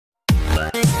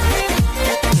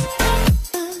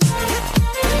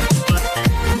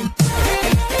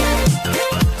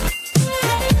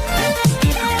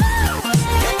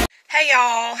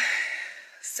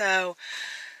So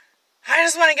I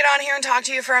just want to get on here and talk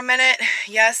to you for a minute.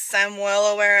 Yes, I'm well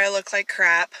aware I look like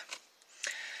crap.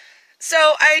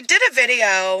 So I did a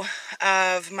video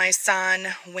of my son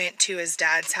went to his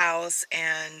dad's house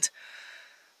and,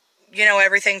 you know,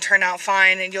 everything turned out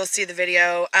fine, and you'll see the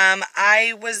video.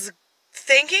 I was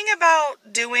thinking about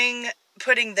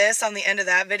putting this on the end of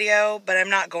that video, but I'm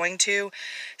not going to.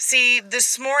 See,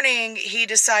 this morning he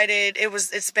decided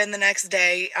it's been the next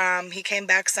day. He came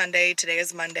back Sunday. Today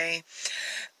is Monday.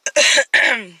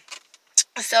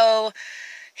 So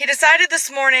he decided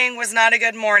this morning was not a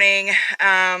good morning.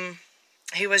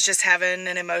 He was just having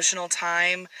an emotional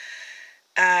time.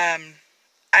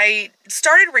 I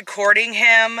started recording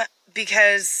him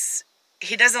because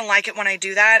he doesn't like it when I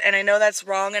do that, and I know that's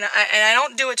wrong, and I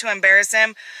don't do it to embarrass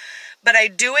him, but I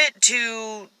do it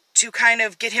to kind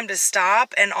of get him to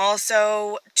stop, and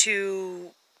also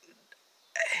to...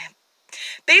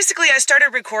 Basically, I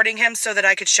started recording him so that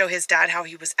I could show his dad how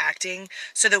he was acting,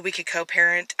 so that we could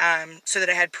co-parent, so that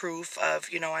I had proof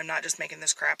of, you know, I'm not just making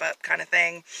this crap up kind of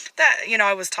thing. That, you know,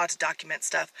 I was taught to document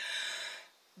stuff.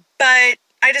 But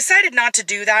I decided not to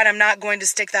do that. I'm not going to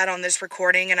stick that on this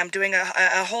recording, and I'm doing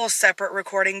a whole separate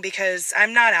recording because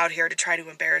I'm not out here to try to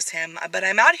embarrass him, but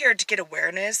I'm out here to get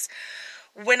awareness.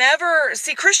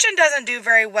 See, Christian doesn't do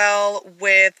very well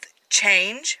with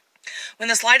change. When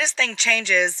the slightest thing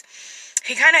changes,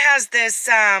 he kind of has this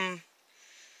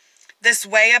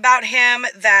way about him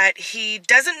that he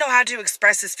doesn't know how to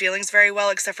express his feelings very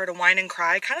well, except for to whine and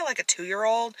cry, kind of like a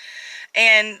 2-year-old.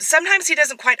 And sometimes he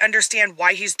doesn't quite understand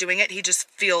why he's doing it. He just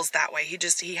feels that way.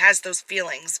 He has those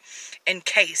feelings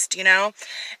encased, you know?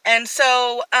 And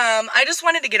so, I just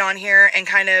wanted to get on here and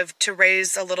kind of to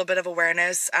raise a little bit of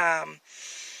awareness.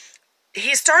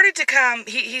 He started to come,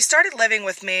 he started living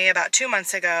with me about 2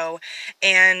 months ago,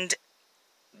 and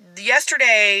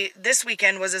this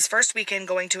weekend was his first weekend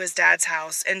going to his dad's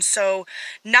house. And so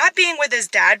not being with his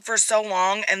dad for so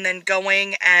long and then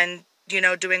going and, you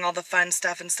know, doing all the fun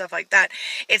stuff and stuff like that,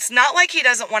 it's not like he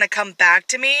doesn't want to come back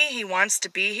to me. He wants to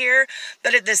be here,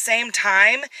 but at the same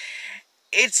time,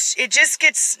 it just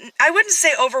gets, I wouldn't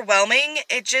say overwhelming.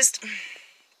 I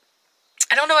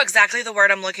don't know exactly the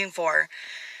word I'm looking for.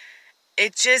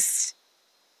 It's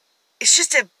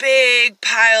just a big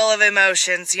pile of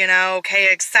emotions, you know,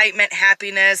 okay, excitement,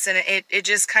 happiness, and it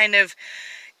just kind of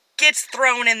gets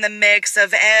thrown in the mix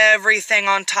of everything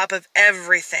on top of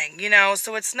everything, you know,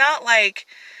 so it's not like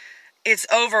it's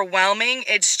overwhelming.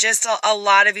 It's just a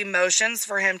lot of emotions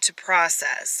for him to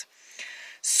process.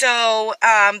 So,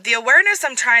 the awareness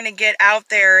I'm trying to get out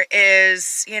there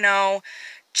is, you know,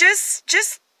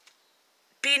 just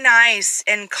be nice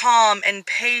and calm and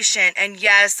patient. And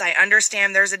yes, I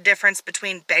understand there's a difference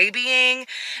between babying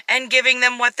and giving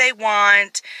them what they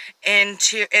want in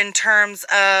terms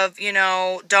of, you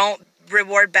know, don't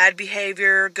reward bad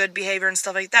behavior, good behavior and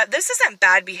stuff like that. This isn't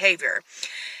bad behavior.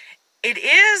 It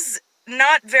is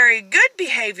not very good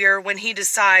behavior when he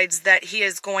decides that he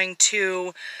is going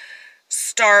to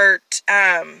start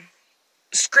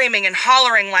screaming and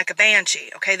hollering like a banshee.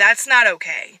 Okay, that's not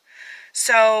okay.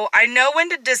 So I know when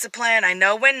to discipline, I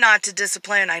know when not to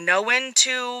discipline, I know when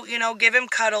to, you know, give him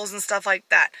cuddles and stuff like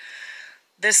that.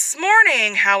 This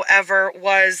morning, however,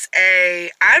 was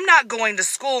I'm not going to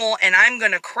school and I'm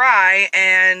going to cry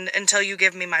until you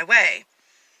give me my way.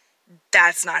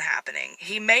 That's not happening.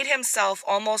 He made himself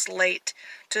almost late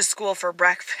to school for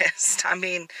breakfast. I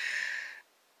mean,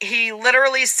 he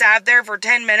literally sat there for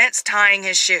 10 minutes tying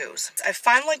his shoes. I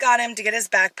finally got him to get his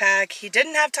backpack. He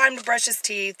didn't have time to brush his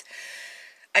teeth.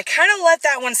 I kind of let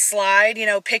that one slide, you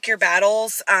know, pick your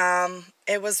battles.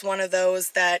 It was one of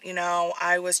those that, you know,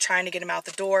 I was trying to get him out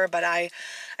the door, but I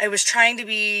was trying to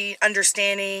be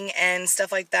understanding and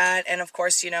stuff like that. And of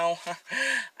course, you know,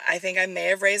 I think I may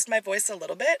have raised my voice a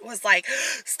little bit. Was like,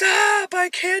 stop, I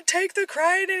can't take the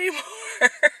crying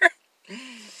anymore.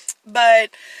 But...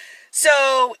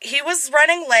 so he was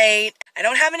running late. I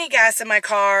don't have any gas in my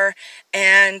car,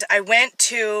 and I went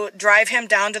to drive him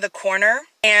down to the corner,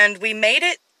 and we made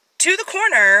it to the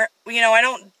corner. You know, I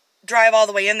don't drive all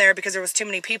the way in there because there was too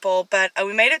many people, but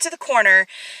we made it to the corner,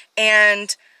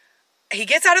 and he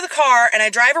gets out of the car, and I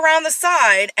drive around the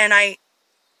side, and I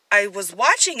was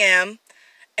watching him,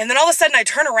 and then all of a sudden I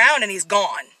turn around and he's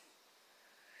gone.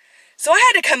 So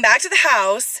I had to come back to the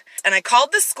house, and I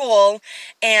called the school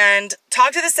and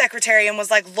talked to the secretary and was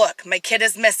like, look, my kid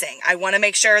is missing. I want to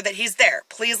make sure that he's there.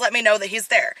 Please let me know that he's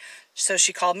there. So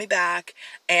she called me back,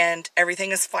 and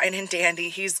everything is fine and dandy.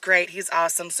 He's great. He's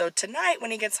awesome. So tonight when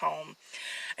he gets home,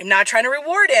 I'm not trying to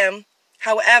reward him.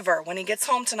 However, when he gets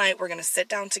home tonight, we're going to sit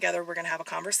down together, we're going to have a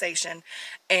conversation,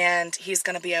 and he's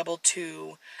going to be able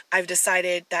to, I've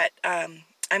decided that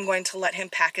I'm going to let him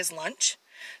pack his lunch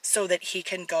so that he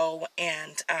can go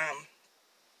and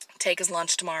take his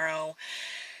lunch tomorrow.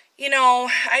 You know,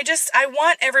 I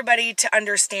want everybody to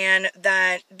understand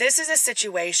that this is a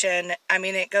situation, I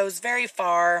mean, it goes very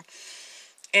far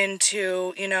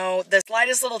into, you know, the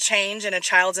slightest little change in a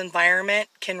child's environment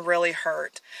can really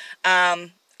hurt.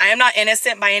 I am not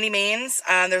innocent by any means.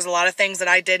 There's a lot of things that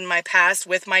I did in my past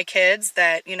with my kids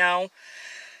that, you know,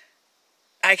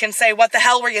 I can say, what the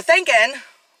hell were you thinking?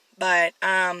 But,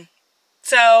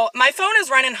 so my phone is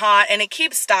running hot and it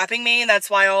keeps stopping me. That's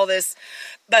why all this,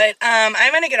 but, I'm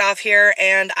going to get off here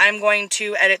and I'm going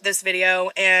to edit this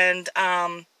video and,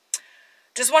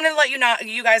 just wanted to let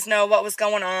you guys know what was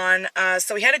going on.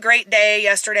 So he had a great day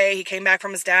yesterday. He came back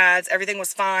from his dad's. Everything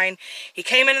was fine. He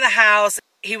came into the house.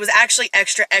 He was actually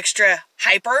extra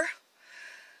hyper.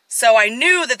 So I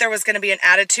knew that there was going to be an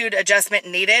attitude adjustment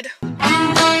needed.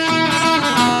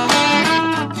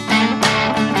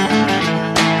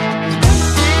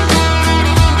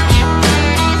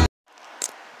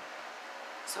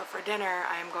 So for dinner,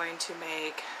 I am going to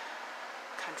make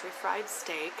country fried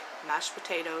steak, mashed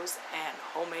potatoes, and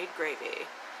homemade gravy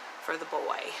for the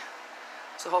boy.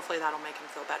 So hopefully that'll make him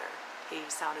feel better. He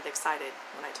sounded excited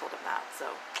when I told him that. So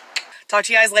talk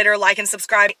to you guys later. Like and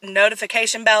subscribe.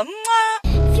 Notification bell. Mwah!